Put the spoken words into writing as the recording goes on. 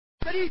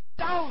Ready,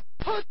 down,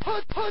 put.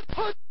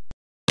 Welcome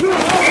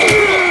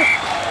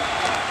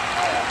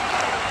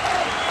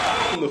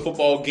to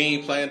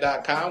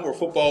footballgameplan.com, where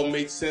football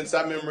makes sense.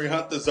 I'm Memory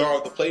Hunt, the czar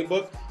of the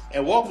playbook,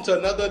 and welcome to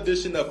another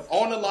edition of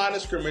On the Line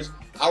of Scrimmage,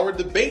 our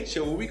debate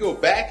show where we go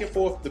back and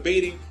forth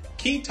debating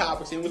key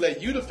topics and we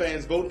let you, the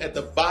fans, vote at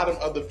the bottom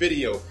of the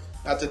video.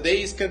 Now,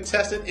 today's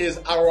contestant is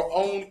our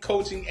own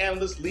coaching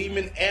analyst,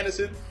 Lehman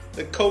Anderson,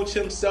 the coach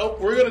himself.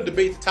 We're going to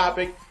debate the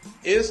topic,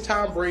 is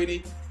Tom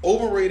Brady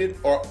overrated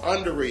or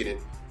underrated?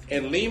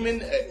 And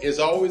Lehman, it's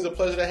always a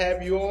pleasure to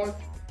have you on.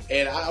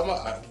 And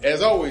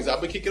as always,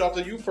 I'll be kicking off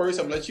to you first.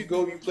 I'm going to let you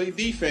go. You play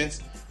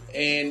defense,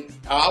 and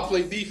I'll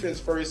play defense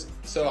first.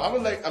 So I'm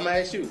going to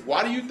ask you,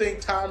 why do you think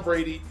Tom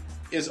Brady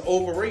is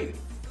overrated?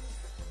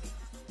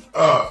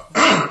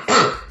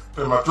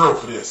 Clear my throat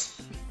for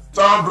this.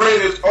 Tom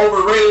Brady is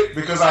overrated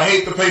because I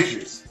hate the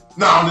Patriots.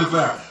 No, I'm just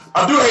lying.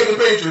 I do hate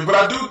the Patriots, but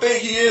I do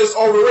think he is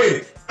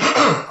overrated.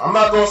 I'm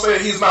not going to say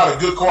that he's not a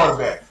good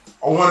quarterback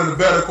or one of the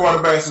better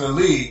quarterbacks in the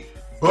league,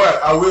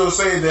 but I will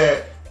say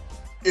that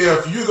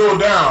if you go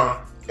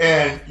down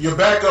and your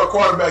backup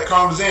quarterback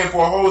comes in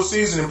for a whole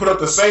season and put up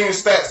the same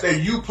stats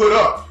that you put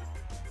up,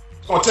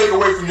 it's going to take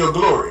away from your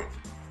glory.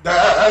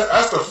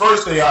 That's the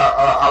first thing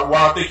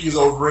why I think he's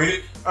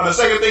overrated. And the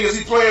second thing is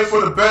he's playing for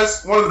one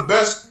of the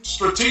best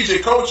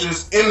strategic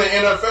coaches in the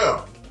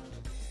NFL.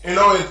 You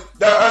know,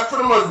 that's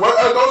pretty much those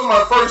are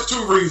my first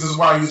two reasons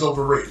why he's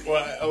overrated.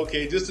 Well,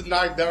 okay, just to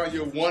knock down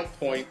your 1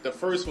 point, the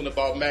first one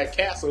about Matt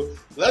Castle,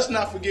 let's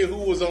not forget who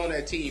was on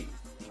that team,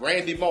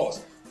 Randy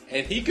Moss.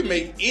 And he can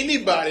make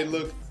anybody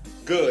look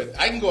good.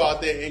 I can go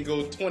out there and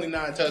go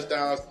 29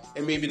 touchdowns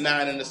and maybe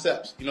 9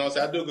 intercepts. You know what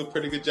I'm saying? I do a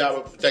pretty good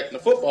job of protecting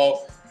the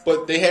football,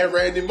 but they had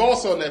Randy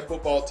Moss on that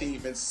football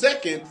team. And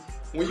second,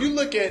 when you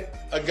look at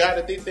a guy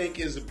that they think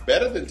is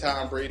better than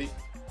Tom Brady,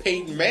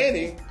 Peyton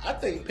Manning, I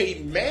think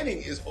Peyton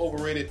Manning is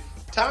overrated.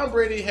 Tom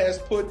Brady has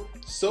put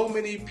so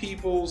many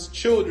people's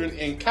children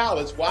in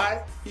college.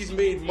 Why? He's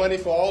made money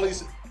for all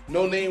these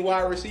no-name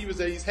wide receivers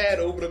that he's had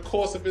over the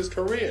course of his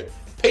career.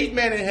 Peyton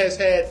Manning has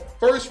had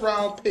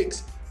first-round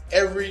picks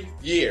every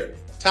year.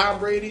 Tom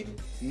Brady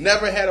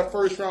never had a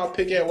first-round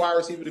pick at wide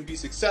receiver to be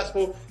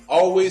successful.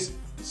 Always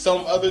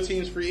some other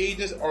team's free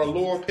agents or a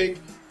lower pick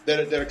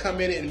that are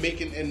come in and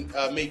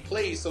make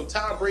plays. So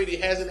Tom Brady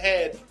hasn't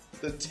had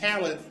the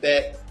talent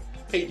that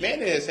Peyton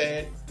Manning has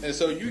had. And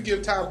so you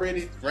give Tom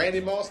Brady Randy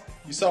Moss,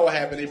 you saw what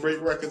happened. They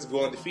break records,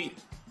 go undefeated.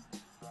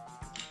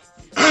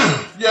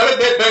 Yeah,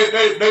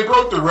 they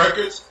broke the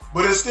records,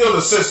 but it's still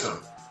a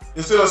system.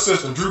 It's still a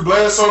system. Drew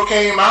Bledsoe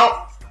came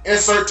out,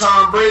 insert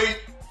Tom Brady,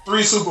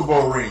 4 Super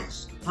Bowl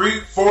rings.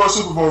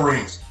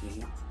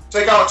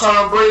 Take out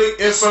Tom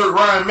Brady, insert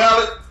Ryan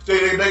Mallett.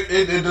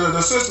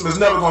 The system is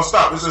never going to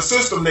stop. It's a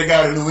system they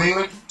got in New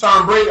England.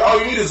 Tom Brady, all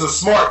you need is a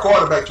smart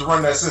quarterback to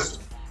run that system.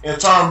 And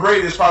Tom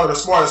Brady is probably the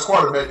smartest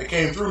quarterback that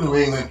came through New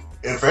England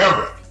in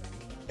forever.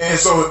 And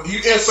so you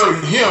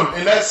insert him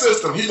in that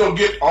system, he's going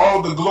to get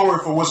all the glory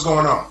for what's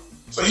going on.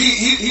 So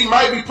he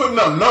might be putting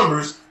up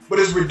numbers, but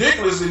it's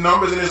ridiculously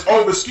numbers and it's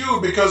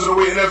over-skewed because of the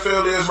way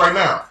NFL is right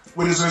now.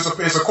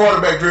 It's a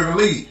quarterback-driven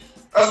league.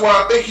 That's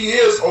why I think he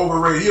is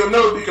overrated. He'll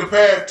never be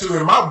compared to,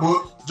 in my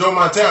book, Joe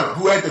Montana,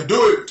 who had to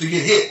do it to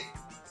get hit.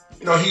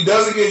 You know, he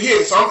doesn't get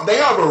hit. So they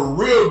have a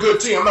real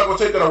good team. I'm not going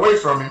to take that away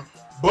from him.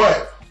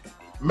 But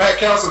Matt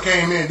Castle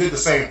came in and did the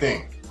same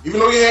thing.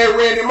 Even though he had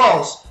Randy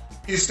Moss,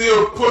 he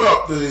still put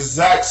up the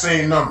exact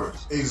same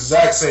numbers.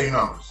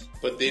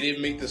 But they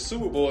didn't make the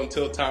Super Bowl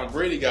until Tom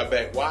Brady got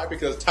back. Why?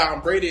 Because Tom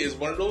Brady is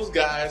one of those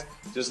guys,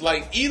 just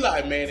like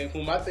Eli Manning,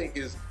 whom I think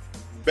is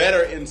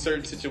better in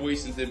certain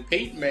situations than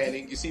Peyton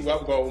Manning. You see where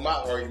I'm going with my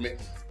argument.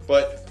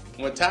 But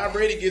when Tom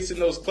Brady gets in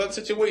those clutch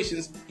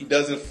situations, he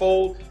doesn't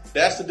fold.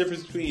 That's the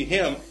difference between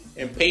him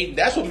and Peyton.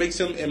 That's what makes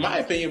him, in my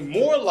opinion,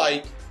 more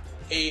like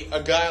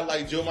a guy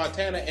like Joe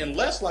Montana and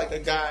less like a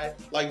guy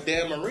like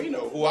Dan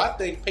Marino, who I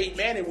think Peyton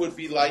Manning would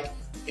be like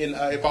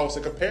if I was to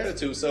compare the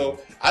two. So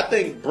I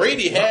think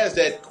Brady has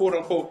that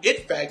quote-unquote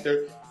it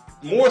factor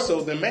more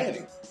so than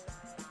Manning.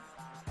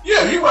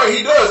 Yeah, you're right.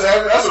 He does.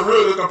 That's a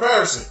real good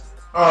comparison.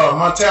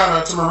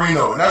 Montana to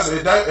Marino. And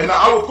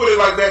I would put it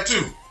like that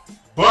too.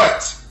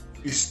 But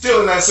he's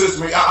still in that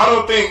system. I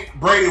don't think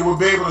Brady would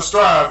be able to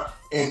strive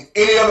in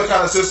any other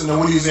kind of system than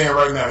what he's in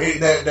right now.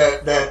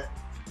 That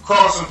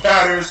crossing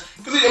patterns.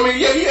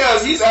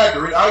 Because, he's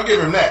accurate. I'll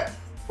give him that.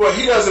 But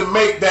he doesn't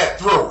make that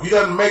throw. He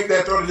doesn't make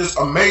that throw that just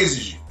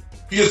amazes you.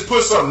 He just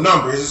puts up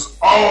numbers. It's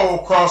all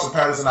crossing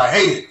patterns, and I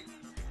hate it.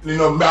 You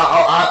know,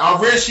 I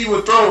wish he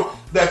would throw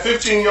that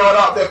 15-yard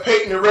out that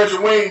Peyton and Reggie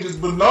Wayne just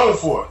been known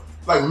for.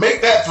 Like,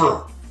 make that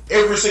throw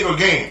every single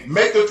game.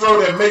 Make the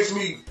throw that makes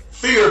me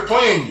fear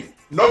playing you.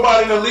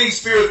 Nobody in the league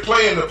fears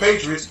playing the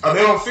Patriots. Or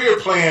they don't fear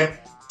playing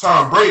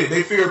Tom Brady.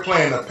 They fear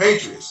playing the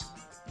Patriots.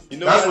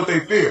 That's what they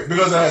fear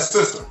because of that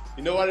system.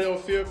 You know why they don't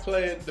fear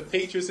playing the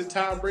Patriots and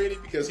Tom Brady?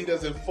 Because he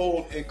doesn't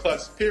fold in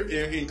clutch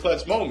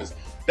moments.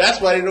 That's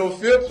why they don't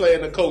fear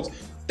playing the Colts.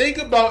 Think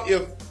about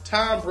if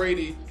Tom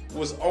Brady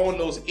was on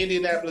those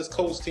Indianapolis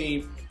Colts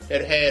team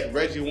that had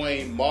Reggie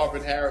Wayne,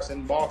 Marvin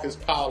Harrison, Marcus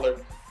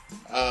Pollard,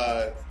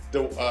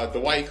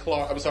 Dwight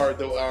Clark. I'm sorry,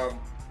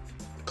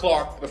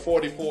 Clark, the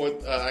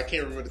 44th. I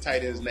can't remember the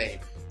tight end's name.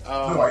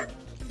 Dwight.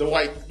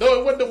 No,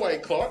 it wasn't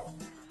Dwight Clark.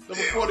 Number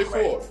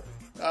 44.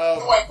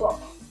 Dwight Clark.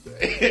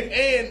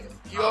 And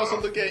you also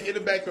look at in the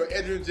backfield,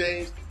 Edgerrin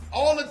James.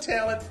 All the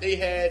talent they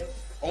had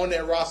on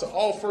that roster,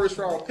 all first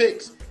round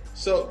picks.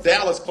 So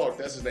Dallas Clark,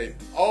 that's his name.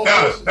 All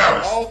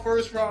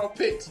first round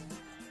picks.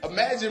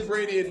 Imagine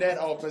Brady in that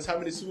offense, how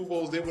many Super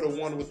Bowls they would have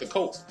won with the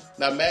Colts.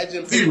 Now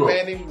imagine Peyton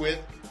Manning with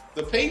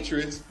the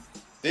Patriots,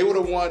 they would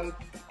have won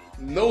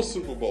no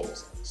Super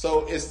Bowls.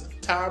 So it's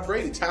Tom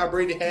Brady. Tom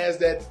Brady has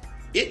that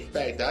it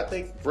factor. I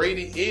think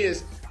Brady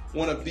is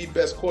one of the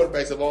best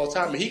quarterbacks of all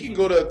time. And he can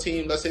go to a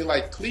team, let's say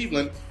like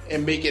Cleveland,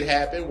 and make it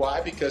happen. Why?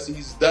 Because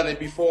he's done it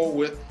before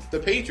with the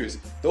Patriots.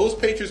 Those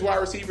Patriots wide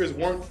receivers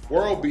weren't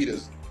world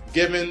beaters.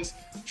 Givens,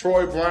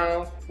 Troy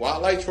Brown. Well, I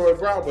like Troy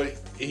Brown, but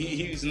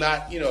he's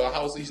not,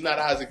 he's not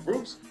Isaac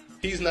Bruce.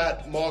 He's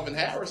not Marvin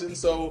Harrison.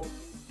 So,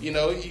 you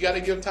got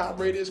to give Tom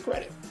Brady his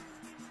credit.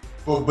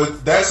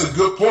 But that's a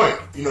good point.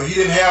 He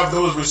didn't have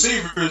those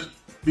receivers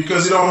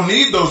because he don't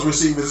need those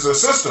receivers. It's a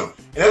system.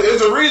 And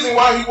there's a reason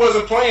why he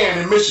wasn't playing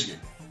in Michigan.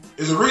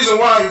 There's a reason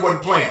why he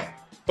wasn't playing.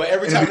 But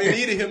every time they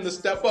needed him to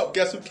step up,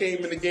 guess who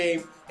came in the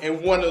game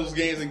and won those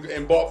games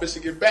and brought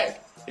Michigan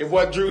back? It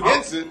wasn't Drew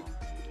Henson.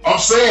 I'm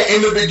saying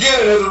in the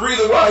beginning, there's a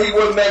reason why he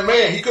wasn't that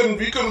man. He couldn't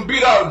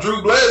beat out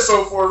Drew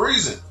Bledsoe for a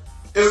reason.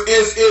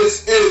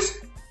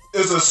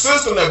 It's a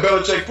system that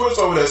Belichick puts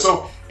over there.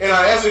 So, and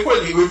I ask you a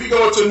question: if he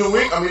goes to New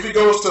England, if he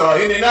goes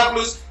to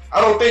Indianapolis, I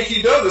don't think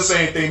he does the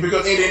same thing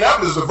because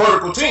Indianapolis is a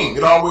vertical team.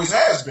 It always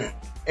has been.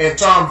 And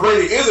Tom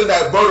Brady isn't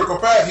that vertical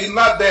pass. He's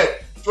not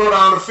that throw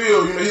down the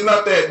field. He's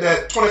not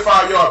that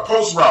 25-yard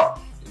post route.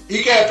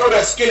 He can't throw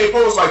that skinny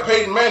post like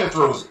Peyton Manning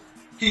throws it.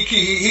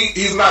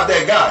 He's not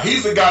that guy.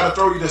 He's the guy to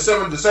throw you the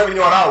 7-yard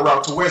out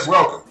route to Wes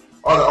Welcome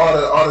or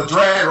the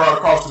drag route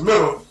across the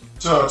middle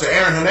to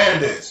Aaron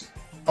Hernandez.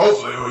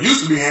 Hopefully, it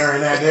used to be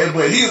Aaron Hernandez,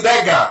 but he's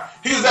that guy.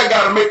 He's that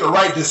guy to make the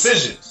right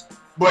decisions.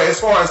 But as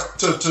far as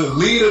to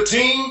lead a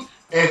team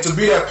and to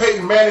be that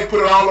Peyton Manning,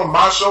 put it all on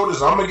my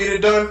shoulders, I'm gonna get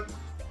it done.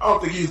 I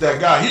don't think he's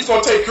that guy. He's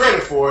gonna take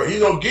credit for it.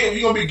 He's gonna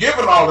be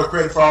given all the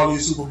credit for all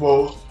these Super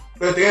Bowls.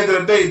 But at the end of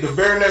the day, the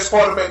very next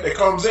quarterback that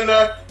comes in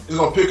there is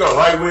gonna pick up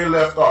right where he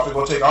left off. He's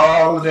gonna take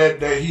all of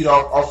that heat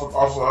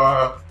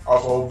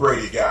off old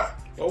Brady guy.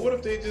 Well, what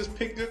if they just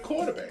pick good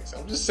quarterbacks?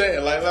 I'm just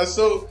saying,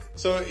 so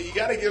you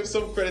got to give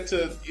some credit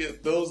to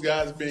those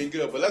guys being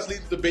good. But let's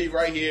leave the debate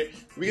right here.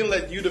 We're going to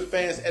let you, the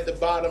fans, at the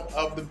bottom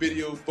of the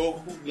video vote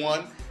who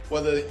won,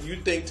 whether you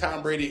think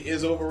Tom Brady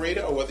is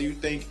overrated or whether you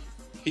think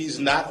he's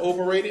not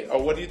overrated,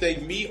 or whether you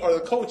think me or the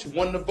coach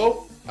won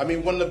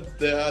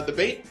the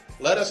debate.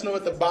 Let us know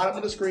at the bottom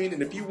of the screen.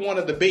 And if you want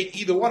to debate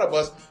either one of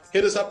us,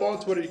 hit us up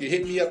on Twitter. You can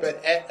hit me up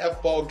at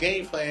FBall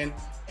Gameplan,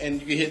 and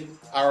you can hit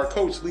our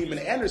coach, Lehman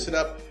Anderson,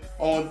 up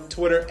on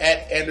Twitter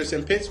at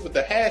AndersonPitch with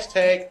the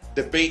hashtag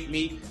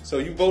DebateMe. So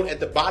you vote at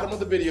the bottom of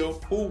the video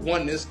who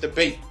won this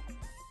debate.